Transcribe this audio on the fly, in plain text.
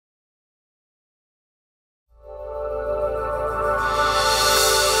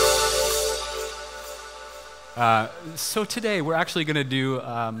So today we're actually going to do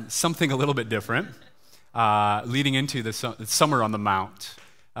something a little bit different, leading into the Summer on the Mount.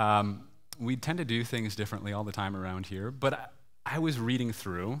 We tend to do things differently all the time around here, but I was reading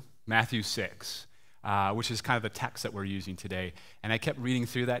through Matthew 6, which is kind of the text that we're using today, and I kept reading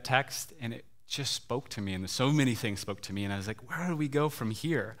through that text, and it just spoke to me, and so many things spoke to me, and I was like, where do we go from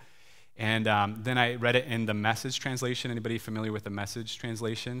here? And then I read it in the Message translation. Anybody familiar with the Message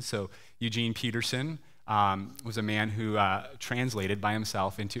translation? So Eugene Peterson was a man who translated by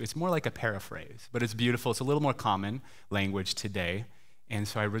himself into, it's more like a paraphrase, but it's beautiful. It's a little more common language today. And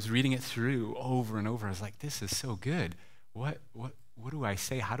so I was reading it through over and over. I was like, this is so good. What do I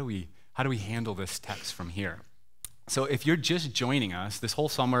say? How do we handle this text from here? So if you're just joining us, this whole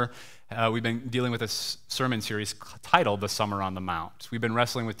summer, we've been dealing with a sermon series titled The Summer on the Mount. We've been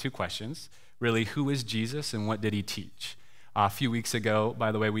wrestling with two questions, really, who is Jesus and what did he teach? A few weeks ago,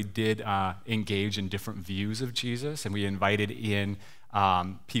 by the way, we did engage in different views of Jesus, and we invited in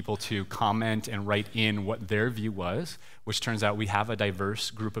people to comment and write in what their view was, which turns out we have a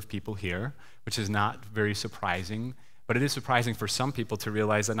diverse group of people here, which is not very surprising, but it is surprising for some people to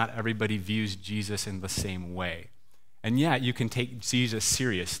realize that not everybody views Jesus in the same way. And yet, you can take Jesus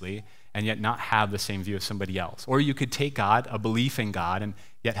seriously and yet not have the same view as somebody else. Or you could take God, a belief in God, and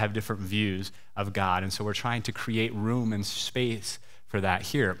yet have different views of God. And so we're trying to create room and space for that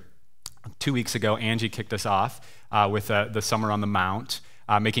here. 2 weeks ago, Angie kicked us off with the Summer on the Mount,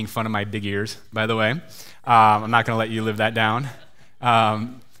 making fun of my big ears, by the way. I'm not going to let you live that down.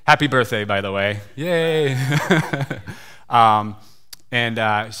 Happy birthday, by the way. Yay!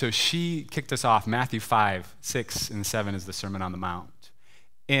 So she kicked us off. Matthew 5, 6, and 7 is the Sermon on the Mount.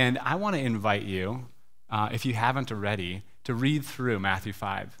 And I want to invite you, if you haven't already, to read through Matthew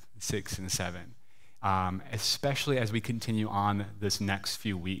 5, 6, and 7, especially as we continue on this next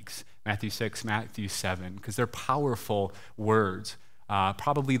few weeks. Matthew 6, Matthew 7, because they're powerful words,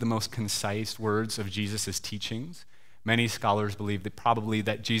 probably the most concise words of Jesus' teachings. Many scholars believe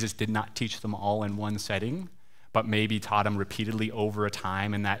that Jesus did not teach them all in one setting, but maybe taught them repeatedly over a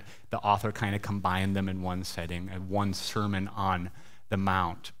time, and that the author kind of combined them in one setting, one sermon on the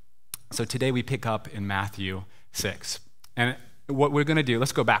Mount. So today we pick up in Matthew 6. And what we're going to do,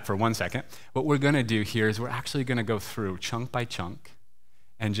 let's go back for 1 second. What we're going to do here is we're actually going to go through chunk by chunk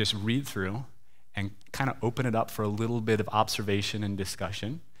and just read through and kind of open it up for a little bit of observation and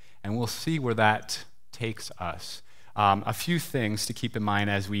discussion, and we'll see where that takes us. A few things to keep in mind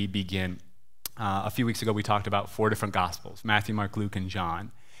as we begin. A few weeks ago, we talked about 4 different Gospels, Matthew, Mark, Luke, and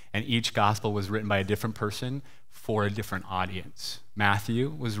John. And each Gospel was written by a different person for a different audience. Matthew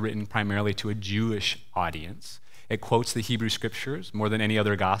was written primarily to a Jewish audience. It quotes the Hebrew Scriptures more than any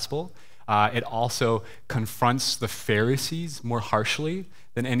other Gospel. It also confronts the Pharisees more harshly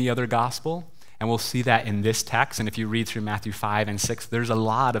than any other Gospel. And we'll see that in this text. And if you read through Matthew 5 and 6, there's a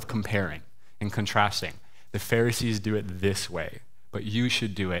lot of comparing and contrasting. The Pharisees do it this way, but you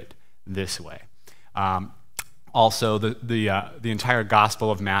should do it this way. Also, the entire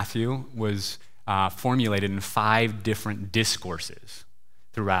Gospel of Matthew was formulated in 5 different discourses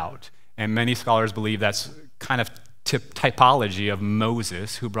throughout. And many scholars believe that's kind of typology of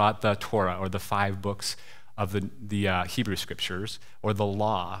Moses, who brought the Torah, or the 5 books of the Hebrew Scriptures, or the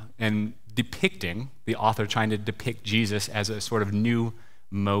law, and the author trying to depict Jesus as a sort of new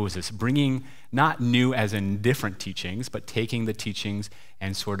Moses, bringing, not new as in different teachings, but taking the teachings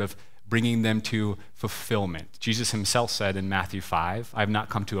and sort of bringing them to fulfillment. Jesus himself said in Matthew 5, I have not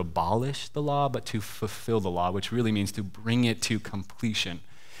come to abolish the law, but to fulfill the law, which really means to bring it to completion.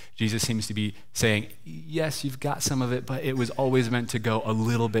 Jesus seems to be saying, yes, you've got some of it, but it was always meant to go a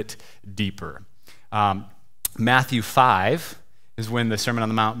little bit deeper. Matthew 5 is when the Sermon on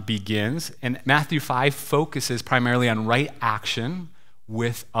the Mount begins, and Matthew 5 focuses primarily on right action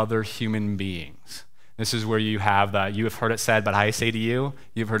with other human beings. This is where you have you have heard it said, but I say to you.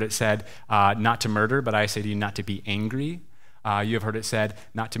 You've heard it said, not to murder, but I say to you not to be angry. You have heard it said,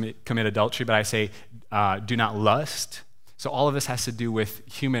 not to commit adultery, but I say, do not lust. So all of this has to do with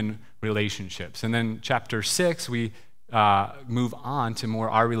human relationships. And then chapter 6, we move on to more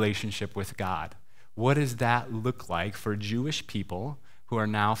our relationship with God. What does that look like for Jewish people who are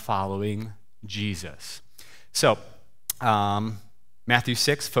now following Jesus? So, Matthew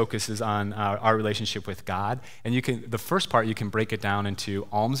 6 focuses on our relationship with God, and the first part you can break it down into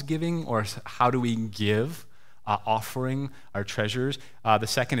almsgiving, or how do we give, offering our treasures. The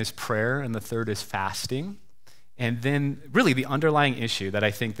second is prayer, and the third is fasting. And then really the underlying issue that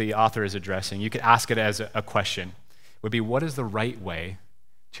I think the author is addressing, you could ask it as a question, would be what is the right way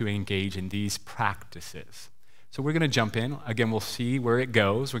to engage in these practices? So we're going to jump in. Again, we'll see where it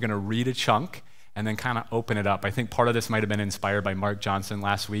goes. We're going to read a chunk, and then kind of open it up. I think part of this might have been inspired by Mark Johnson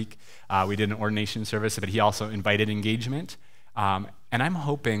last week. We did an ordination service, but he also invited engagement. And I'm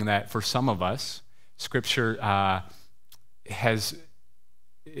hoping that for some of us, Scripture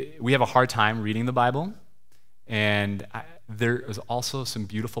we have a hard time reading the Bible, and there is also some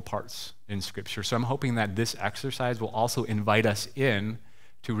beautiful parts in Scripture. So I'm hoping that this exercise will also invite us in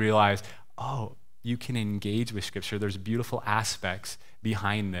to realize, oh, you can engage with Scripture. There's beautiful aspects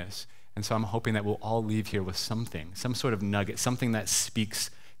behind this. And so I'm hoping that we'll all leave here with something, some sort of nugget, something that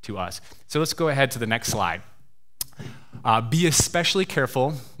speaks to us. So let's go ahead to the next slide. Be especially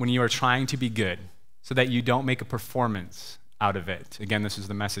careful when you are trying to be good, so that you don't make a performance out of it. Again, this is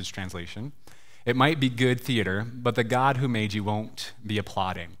the Message translation. It might be good theater, but the God who made you won't be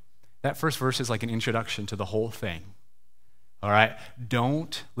applauding. That first verse is like an introduction to the whole thing. All right?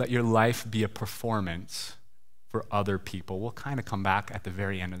 Don't let your life be a performance for other people. We'll kind of come back at the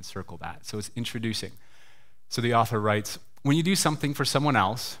very end and circle that. So it's introducing. So the author writes, when you do something for someone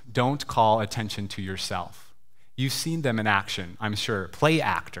else, don't call attention to yourself. You've seen them in action, I'm sure. Play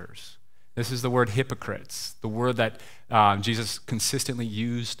actors. This is the word hypocrites, the word that Jesus consistently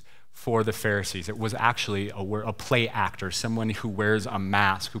used for the Pharisees. It was actually a play actor, someone who wears a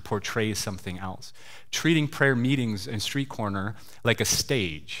mask, who portrays something else. Treating prayer meetings and street corner like a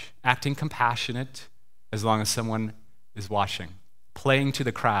stage, acting compassionate as long as someone is watching. Playing to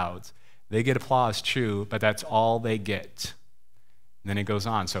the crowds. They get applause, true, but that's all they get. And then it goes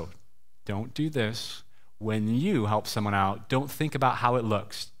on. So don't do this. When you help someone out, don't think about how it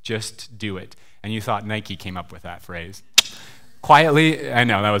looks. Just do it. And you thought Nike came up with that phrase. Quietly, I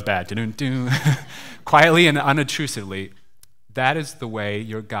know, that was bad. Quietly and unobtrusively, that is the way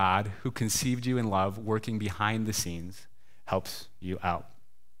your God, who conceived you in love, working behind the scenes, helps you out.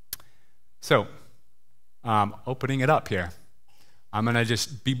 So, opening it up here, I'm going to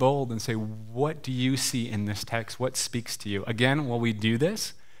just be bold and say, what do you see in this text? What speaks to you? Again, while we do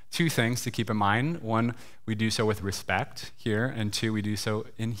this, two things to keep in mind. One, we do so with respect here, and two, we do so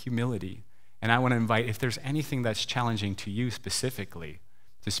in humility. And I want to invite, if there's anything that's challenging to you specifically,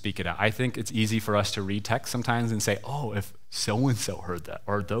 to speak it out. I think it's easy for us to read text sometimes and say, oh, if so-and-so heard that,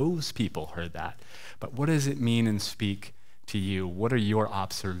 or those people heard that. But what does it mean and speak to you? What are your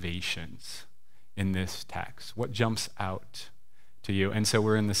observations in this text? What jumps out to you? And so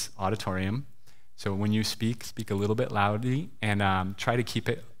we're in this auditorium. So when you speak, speak a little bit loudly and try to keep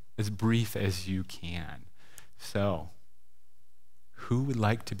it as brief as you can. So, who would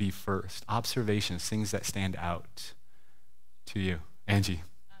like to be first? Observations, things that stand out to you. Angie.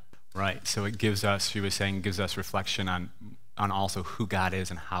 Right, so it gives us, she was saying, gives us reflection on also who God is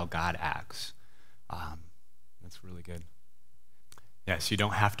and how God acts. That's really good. Yes, you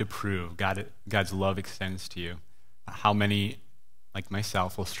don't have to prove. God's love extends to you. How many, like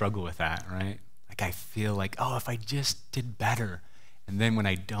myself, will struggle with that, right? Like I feel like, oh, if I just did better. And then when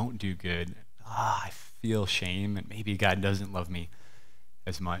I don't do good, I feel shame and maybe God doesn't love me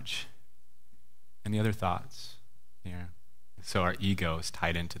as much. Any other thoughts here? So our ego is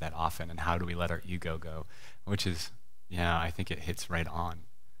tied into that often, and how do we let our ego go? Which is, yeah, I think it hits right on.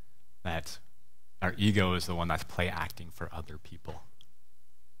 That our ego is the one that's play acting for other people.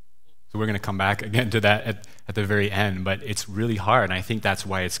 So we're going to come back again to that at the very end, but it's really hard, and I think that's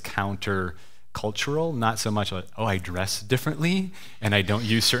why it's counter-cultural, not so much like, oh, I dress differently, and I don't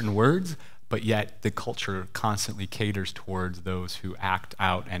use certain words, but yet the culture constantly caters towards those who act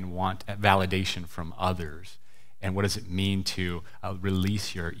out and want validation from others. And what does it mean to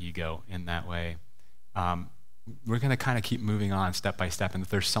release your ego in that way? We're going to kind of keep moving on step by step. And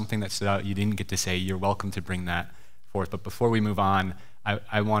if there's something that stood out you didn't get to say, you're welcome to bring that forth. But before we move on,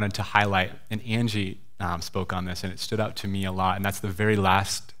 I wanted to highlight, and Angie spoke on this, and it stood out to me a lot. And that's the very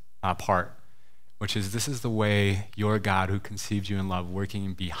last part, which is this is the way your God who conceived you in love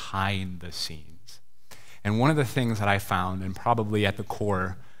working behind the scenes. And one of the things that I found, and probably at the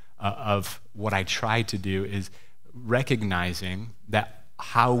core of what I tried to do, is recognizing that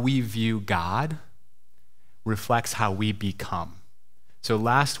how we view God reflects how we become. So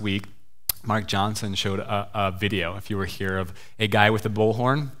last week, Mark Johnson showed a video, if you were here, of a guy with a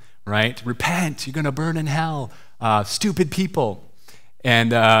bullhorn, right? Repent, you're going to burn in hell, stupid people.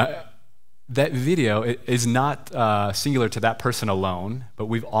 And that video is not singular to that person alone, but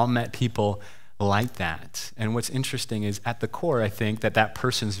we've all met people like that. And what's interesting is at the core, I think, that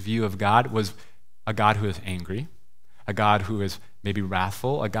person's view of God was a God who is angry, a God who is maybe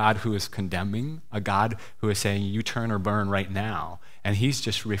wrathful, a God who is condemning, a God who is saying, you turn or burn right now. And he's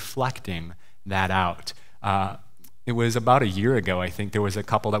just reflecting that out. it was about a year ago, I think, there was a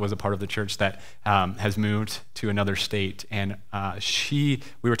couple that was a part of the church that has moved to another state. And we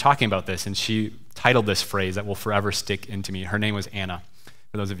were talking about this, and she titled this phrase that will forever stick into me. Her name was Anna,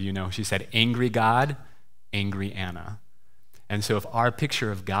 for those of you who know. She said, "Angry God, angry Anna." And so if our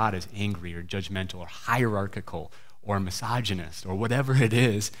picture of God is angry or judgmental or hierarchical or misogynist or whatever it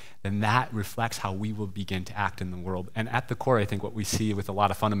is, then that reflects how we will begin to act in the world. And at the core, I think what we see with a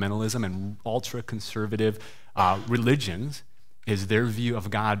lot of fundamentalism and ultra-conservative religions is their view of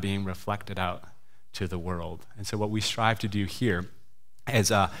God being reflected out to the world. And so what we strive to do here, as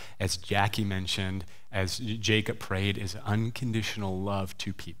Jackie mentioned, as Jacob prayed, is unconditional love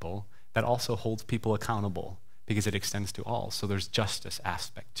to people that also holds people accountable because it extends to all. So there's justice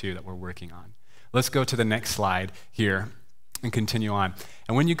aspect too that we're working on. Let's go to the next slide here and continue on.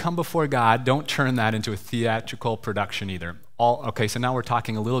 And when you come before God, don't turn that into a theatrical production either. Okay, so now we're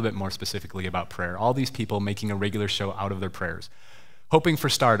talking a little bit more specifically about prayer. All these people making a regular show out of their prayers. Hoping for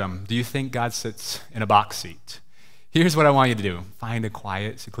stardom. Do you think God sits in a box seat? Here's what I want you to do. Find a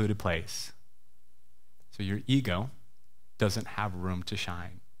quiet, secluded place so your ego doesn't have room to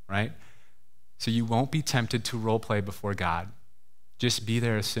shine, right? So you won't be tempted to role play before God. Just be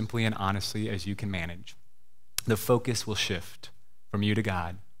there as simply and honestly as you can manage. The focus will shift from you to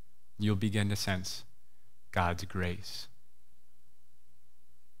God. You'll begin to sense God's grace.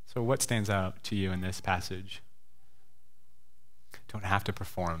 So what stands out to you in this passage? Don't have to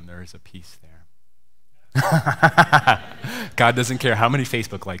perform. There is a peace there. God doesn't care how many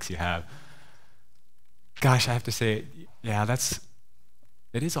Facebook likes you have. Gosh, I have to say, yeah,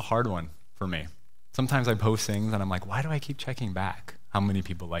 it is a hard one for me. Sometimes I post things and I'm like, why do I keep checking back how many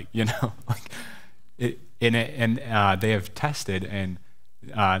people like, they have tested and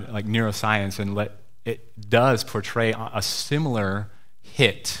like neuroscience, and it does portray a similar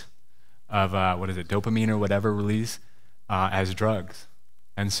hit of dopamine or whatever release as drugs,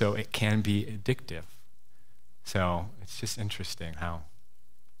 and so it can be addictive. So it's just interesting how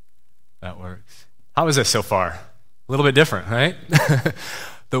that works. How is this so far? A little bit different, right?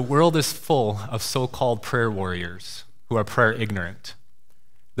 The world is full of so-called prayer warriors who are prayer ignorant.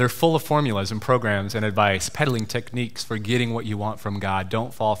 They're full of formulas and programs and advice, peddling techniques for getting what you want from God.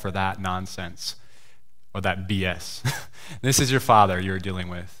 Don't fall for that nonsense or that BS. This is your Father you're dealing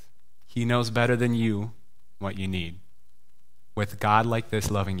with. He knows better than you what you need. With God like this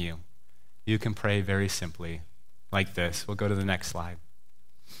loving you, you can pray very simply like this. We'll go to the next slide.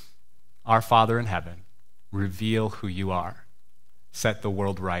 Our Father in heaven, reveal who you are. Set the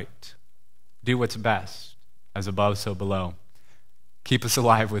world right. Do what's best, as above, so below. Keep us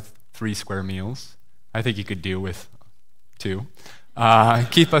alive with 3 square meals. I think you could do with 2.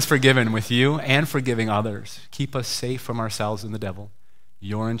 Keep us forgiven with you and forgiving others. Keep us safe from ourselves and the devil.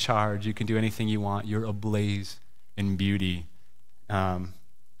 You're in charge. You can do anything you want. You're ablaze in beauty. And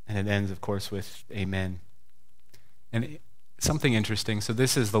it ends, of course, with amen. And something interesting. So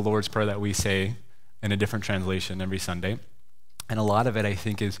this is the Lord's Prayer that we say in a different translation every Sunday. And a lot of it, I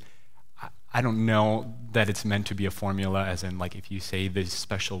think, is, I don't know that it's meant to be a formula, as in, like, if you say these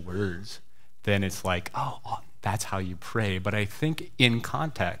special words, then it's like, oh, that's how you pray. But I think in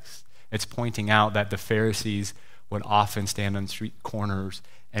context, it's pointing out that the Pharisees would often stand on street corners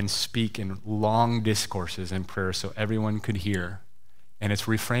and speak in long discourses in prayer so everyone could hear. And it's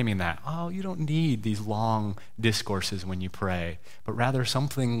reframing that. Oh, you don't need these long discourses when you pray, but rather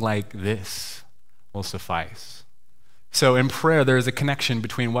something like this will suffice. So in prayer, there is a connection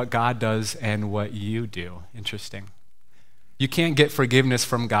between what God does and what you do. Interesting. You can't get forgiveness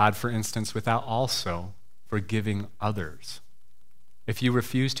from God, for instance, without also forgiving others. If you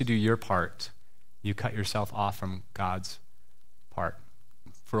refuse to do your part, you cut yourself off from God's part.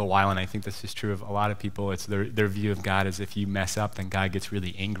 For a while, and I think this is true of a lot of people, it's their view of God is if you mess up, then God gets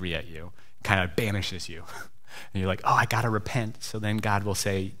really angry at you, kind of banishes you. And you're like, oh, I got to repent. So then God will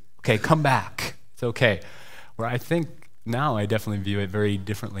say, okay, come back. It's okay. Where I think now I definitely view it very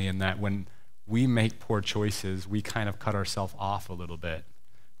differently in that when we make poor choices, we kind of cut ourselves off a little bit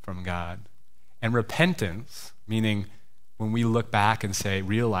from God. And repentance, meaning when we look back and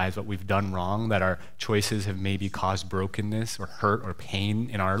realize what we've done wrong, that our choices have maybe caused brokenness or hurt or pain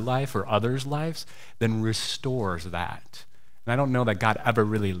in our life or others' lives, then restores that. And I don't know that God ever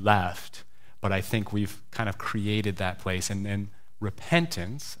really left, but I think we've kind of created that place. And then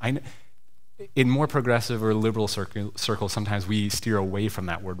repentance, in more progressive or liberal circles, sometimes we steer away from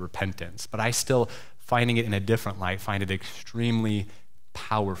that word repentance, but I still, finding it in a different light, find it extremely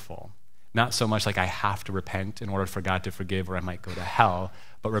powerful. Not so much like I have to repent in order for God to forgive or I might go to hell,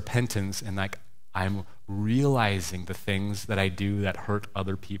 but repentance and like I'm realizing the things that I do that hurt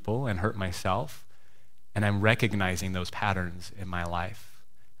other people and hurt myself, And I'm recognizing those patterns in my life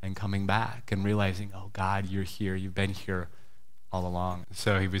and coming back and realizing, oh, God, you're here. You've been here all along.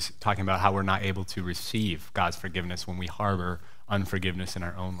 So he was talking about how we're not able to receive God's forgiveness when we harbor unforgiveness in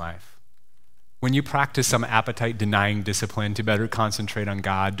our own life. When you practice some appetite-denying discipline to better concentrate on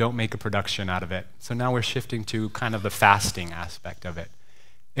God, don't make a production out of it. So now we're shifting to kind of the fasting aspect of it.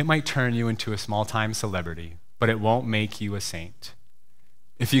 It might turn you into a small-time celebrity, but it won't make you a saint.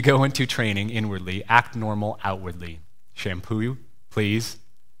 If you go into training inwardly, act normal outwardly. Shampoo, please.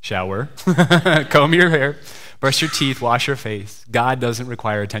 Shower. Comb your hair. Brush your teeth. Wash your face. God doesn't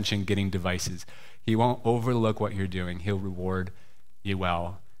require attention-getting devices. He won't overlook what you're doing. He'll reward you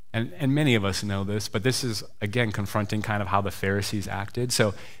well. And many of us know this, but this is, again, confronting kind of how the Pharisees acted.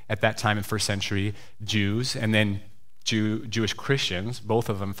 So at that time in first century, Jews and then Jewish Christians, both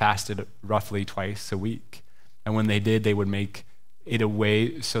of them fasted roughly twice a week. And when they did, they would make it a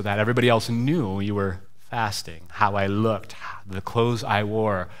way so that everybody else knew you were fasting, how I looked, the clothes I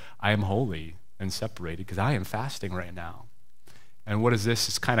wore. I am holy and separated because I am fasting right now. And what is this?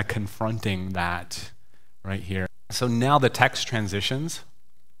 It's kind of confronting that right here. So now the text transitions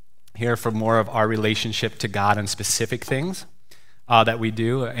here for more of our relationship to God and specific things that we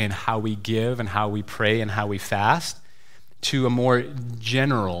do and how we give and how we pray and how we fast to a more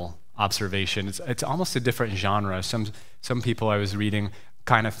general observation. It's almost a different genre. Some people I was reading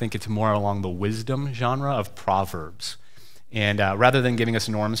kind of think it's more along the wisdom genre of Proverbs. And rather than giving us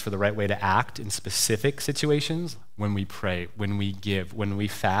norms for the right way to act in specific situations, when we pray, when we give, when we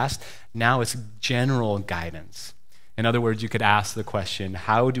fast, now it's general guidance. In other words, you could ask the question,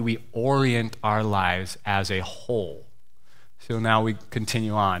 how do we orient our lives as a whole? So now we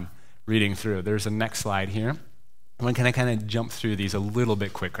continue on reading through. There's a next slide here. I'm going to kind of jump through these a little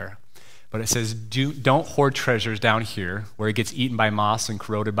bit quicker. But it says, don't hoard treasures down here where it gets eaten by moths and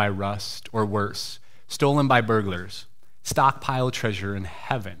corroded by rust, or worse, stolen by burglars. Stockpile treasure in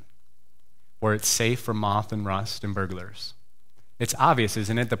heaven where it's safe from moth and rust and burglars. It's obvious,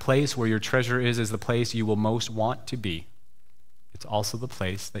 isn't it? The place where your treasure is the place you will most want to be. It's also the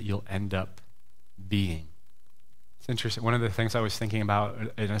place that you'll end up being. It's interesting. One of the things I was thinking about,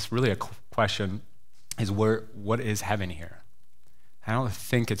 and it's really a question, is what is heaven here? I don't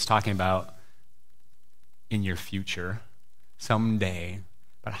think it's talking about in your future, someday,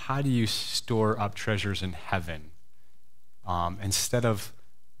 but how do you store up treasures in heaven? Instead of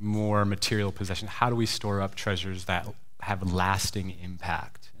more material possession, how do we store up treasures that have lasting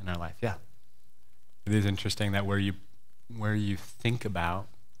impact in our life? Yeah. It is interesting that where you think about,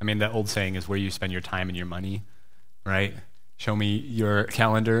 I mean, the old saying is where you spend your time and your money, right? Show me your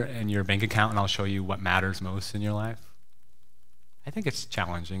calendar and your bank account and I'll show you what matters most in your life. I think it's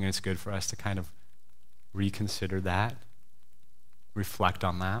challenging and it's good for us to kind of reconsider that, reflect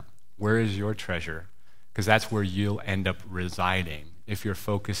on that. Where is your treasure? Because that's where you'll end up residing. If you're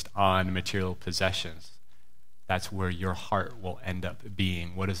focused on material possessions, that's where your heart will end up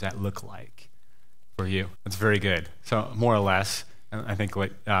being. What does that look like for you? That's very good. So more or less, I think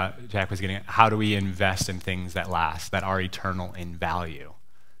what Jack was getting at, how do we invest in things that last, that are eternal in value,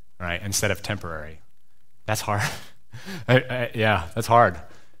 right? Instead of temporary. That's hard. Yeah, that's hard.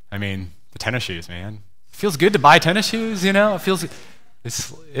 I mean, the tennis shoes, man. It feels good to buy tennis shoes, you know?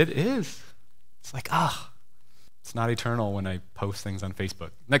 It is. It's like, it's not eternal when I post things on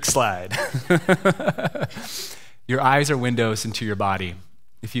Facebook. Next slide. Your eyes are windows into your body.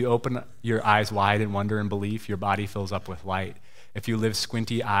 If you open your eyes wide in wonder and belief, your body fills up with light. If you live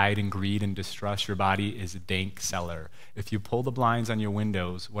squinty-eyed in greed and distrust, your body is a dank cellar. If you pull the blinds on your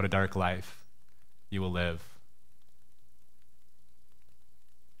windows, what a dark life you will live.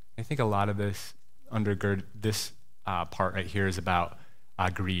 I think a lot of this undergird this part right here is about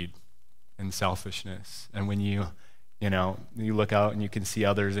greed and selfishness. And when you look out and you can see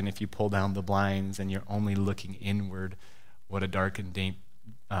others, and if you pull down the blinds and you're only looking inward, what a dark and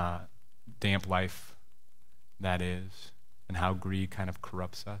damp life that is, and how greed kind of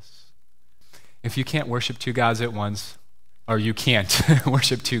corrupts us. If you can't worship two gods at once, or you can't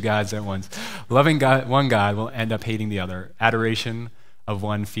worship two gods at once, loving God, one God will end up hating the other. Adoration of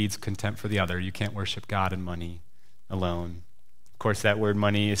one feeds contempt for the other. You can't worship God and money alone. Of course, that word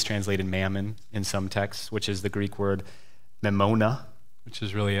money is translated mammon in some texts, which is the Greek word memona, which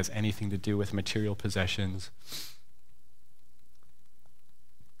is really has anything to do with material possessions.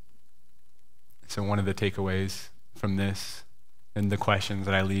 So one of the takeaways from this and the questions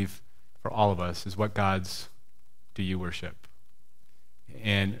that I leave for all of us is, what gods do you worship?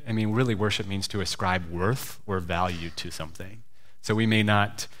 And I mean, really worship means to ascribe worth or value to something. So we may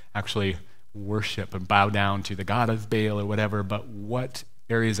not actually worship and bow down to the god of Baal or whatever, but what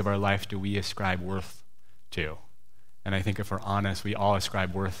areas of our life do we ascribe worth to. And I think if we're honest, we all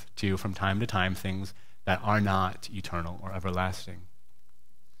ascribe worth to, from time to time, things that are not eternal or everlasting.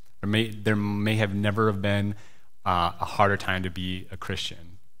 There may have never been a harder time to be a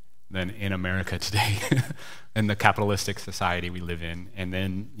Christian than in America today, in the capitalistic society we live in. And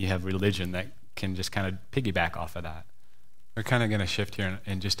then you have religion that can just kind of piggyback off of that. We're kind of going to shift here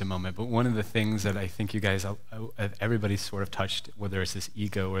in just a moment, but one of the things that I think you guys, everybody's sort of touched, whether it's this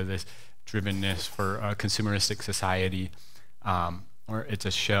ego or this drivenness for a consumeristic society, or it's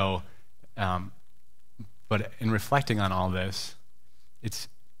a show, but in reflecting on all this, it's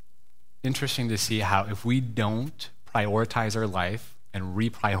interesting to see how if we don't prioritize our life and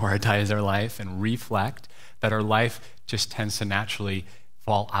reprioritize our life and reflect, that our life just tends to naturally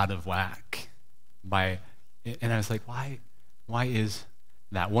fall out of whack. And I was like, why is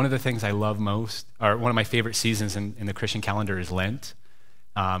that? One of the things I love most, or one of my favorite seasons in the Christian calendar is Lent,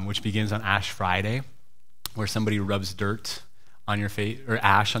 which begins on Ash Friday, where somebody rubs dirt on your face, or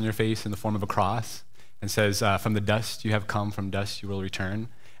ash on your face in the form of a cross, and says, from the dust you have come, from dust you will return.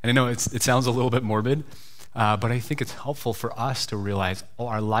 And I know it sounds a little bit morbid, but I think it's helpful for us to realize,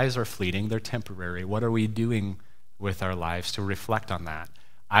 our lives are fleeting, they're temporary. What are we doing with our lives to reflect on that?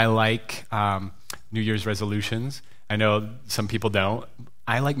 I like New Year's resolutions. I know some people don't.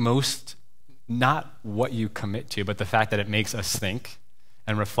 I like most, not what you commit to, but the fact that it makes us think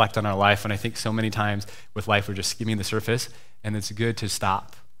and reflect on our life. And I think so many times with life, we're just skimming the surface, and it's good to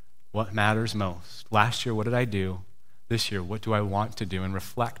stop. What matters most? Last year, what did I do? This year, what do I want to do? And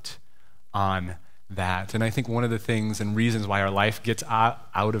reflect on that. And I think one of the things and reasons why our life gets out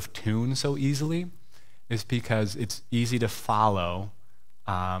of tune so easily is because it's easy to follow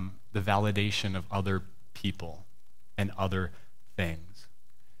the validation of other people and other things.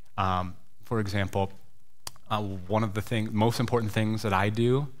 For example, one of the most important things that I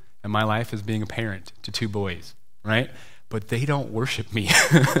do in my life is being a parent to 2 boys, right? But they don't worship me.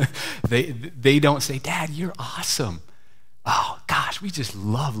 They don't say, Dad, you're awesome. Oh, gosh, we just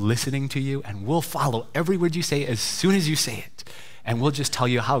love listening to you, and we'll follow every word you say as soon as you say it, and we'll just tell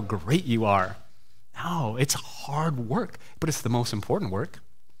you how great you are. No, it's hard work, but it's the most important work.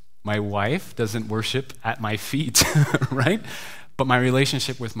 My wife doesn't worship at my feet, right? But my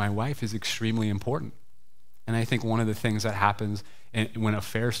relationship with my wife is extremely important. And I think one of the things that happens when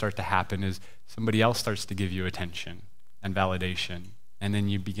affairs start to happen is somebody else starts to give you attention and validation, and then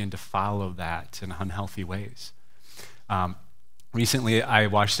you begin to follow that in unhealthy ways. Recently, I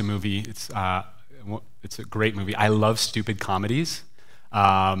watched a movie. It's a great movie. I love stupid comedies,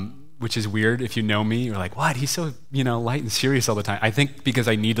 which is weird. If you know me, you're like, what? He's so light and serious all the time. I think because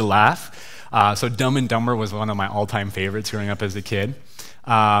I need to laugh. So Dumb and Dumber was one of my all-time favorites growing up as a kid.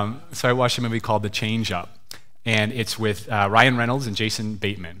 So I watched a movie called The Change Up, and it's with Ryan Reynolds and Jason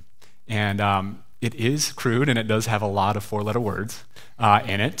Bateman. And it is crude, and it does have a lot of 4-letter words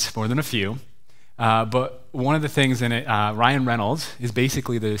in it, more than a few. But one of the things in it, Ryan Reynolds is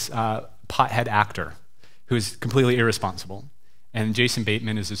basically this pothead actor who is completely irresponsible. And Jason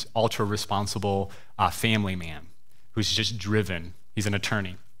Bateman is this ultra-responsible family man who's just driven. He's an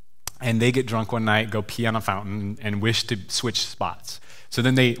attorney. And they get drunk one night, go pee on a fountain, and wish to switch spots. So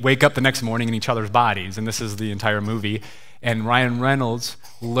then they wake up the next morning in each other's bodies, and this is the entire movie. And Ryan Reynolds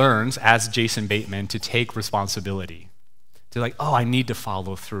learns, as Jason Bateman, to take responsibility. They're like, I need to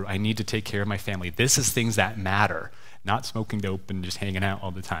follow through. I need to take care of my family. This is things that matter, not smoking dope and just hanging out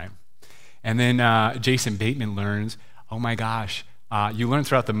all the time. And then Jason Bateman learns, oh my gosh, you learn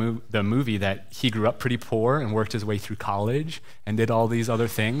throughout the movie that he grew up pretty poor and worked his way through college and did all these other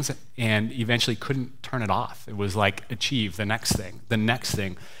things and eventually couldn't turn it off. It was like, achieve the next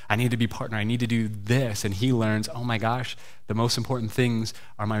thing. I need to be partner. I need to do this. And he learns, oh my gosh, the most important things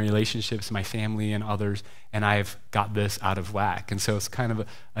are my relationships, my family, and others, and I've got this out of whack. And so it's kind of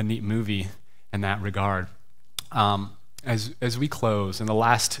a neat movie in that regard. As we close, and the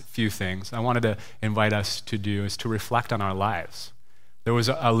last few things I wanted to invite us to do is to reflect on our lives. There was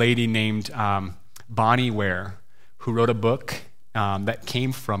a lady named Bonnie Ware who wrote a book that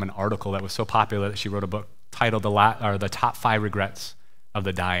came from an article that was so popular that she wrote a book titled The Top 5 Regrets of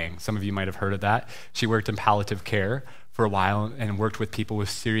the Dying. Some of you might have heard of that. She worked in palliative care for a while and worked with people with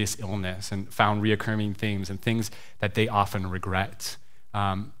serious illness and found reoccurring themes and things that they often regret.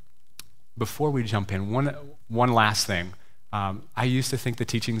 Before we jump in, one last thing. I used to think the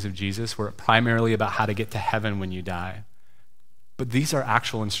teachings of Jesus were primarily about how to get to heaven when you die. But these are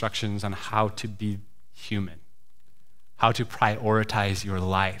actual instructions on how to be human, how to prioritize your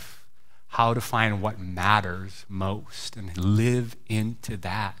life, how to find what matters most and live into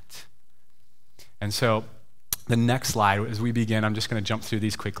that. And so the next slide, as we begin, I'm just going to jump through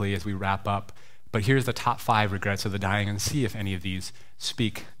these quickly as we wrap up. But here's the top 5 regrets of the dying, and see if any of these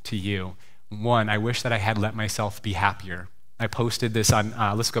speak to you. 1, I wish that I had let myself be happier. I posted this on,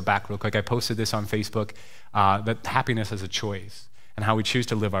 let's go back real quick. I posted this on Facebook, that happiness is a choice, and how we choose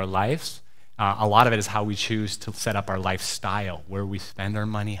to live our lives. A lot of it is how we choose to set up our lifestyle, where we spend our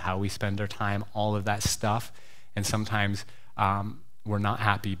money, how we spend our time, all of that stuff. And sometimes we're not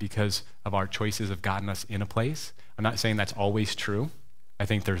happy because of our choices have gotten us in a place. I'm not saying that's always true. I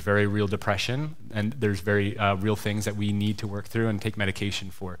think there's very real depression, and there's very real things that we need to work through and take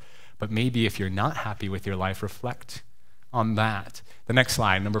medication for. But maybe if you're not happy with your life, reflect on that. The next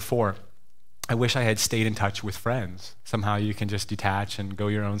slide, number 4. I wish I had stayed in touch with friends. Somehow you can just detach and go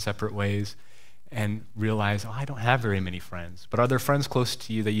your own separate ways and realize, oh, I don't have very many friends. But are there friends close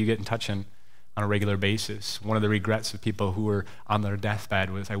to you that you get in touch on a regular basis? One of the regrets of people who were on their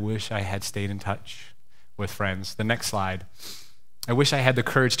deathbed was, I wish I had stayed in touch with friends. The next slide. I wish I had the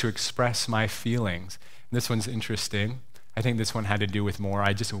courage to express my feelings. This one's interesting. I think this one had to do with more,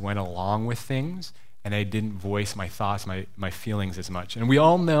 I just went along with things and I didn't voice my thoughts, my feelings as much. And we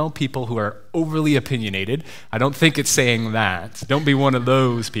all know people who are overly opinionated. I don't think it's saying that. Don't be one of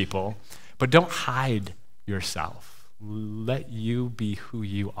those people. But don't hide yourself. Let you be who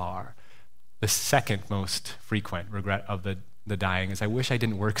you are. The second most frequent regret of the dying is, I wish I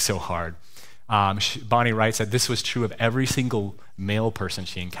didn't work so hard. Bonnie writes that this was true of every single male person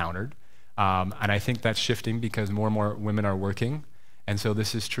she encountered. And I think that's shifting because more and more women are working. And so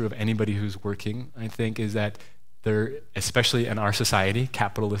this is true of anybody who's working, I think, is that there, especially in our society,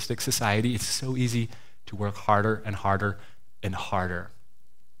 capitalistic society, it's so easy to work harder and harder and harder.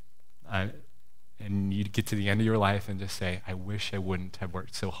 And you get to the end of your life and just say, I wish I wouldn't have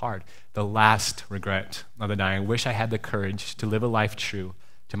worked so hard. The last regret of the dying, I wish I had the courage to live a life true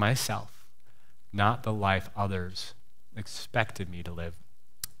to myself, not the life others expected me to live.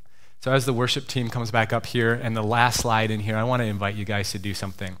 So as the worship team comes back up here, and the last slide in here, I want to invite you guys to do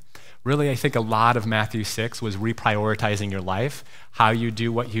something. Really, I think a lot of Matthew 6 was reprioritizing your life, how you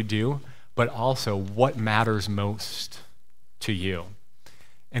do what you do, but also what matters most to you.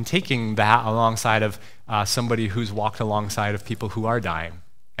 And taking that alongside of somebody who's walked alongside of people who are dying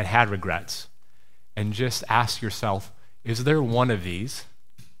and had regrets, and just ask yourself, is there one of these?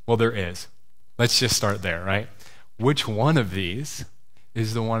 Well, there is. Let's just start there, right? Which one of these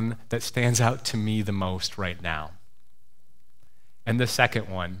is the one that stands out to me the most right now? And the second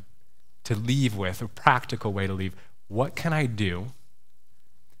one, to leave with, a practical way to leave, what can I do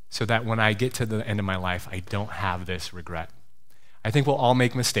so that when I get to the end of my life, I don't have this regret? I think we'll all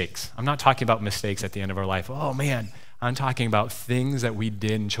make mistakes. I'm not talking about mistakes at the end of our life. Oh man, I'm talking about things that we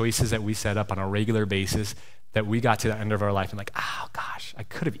did and choices that we set up on a regular basis that we got to the end of our life and like, oh gosh, I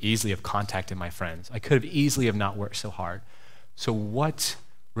could have easily have contacted my friends. I could have easily have not worked so hard. So what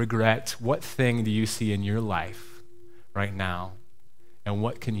regret, what thing do you see in your life right now? And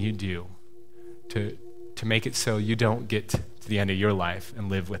what can you do to make it so you don't get to the end of your life and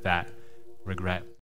live with that regret?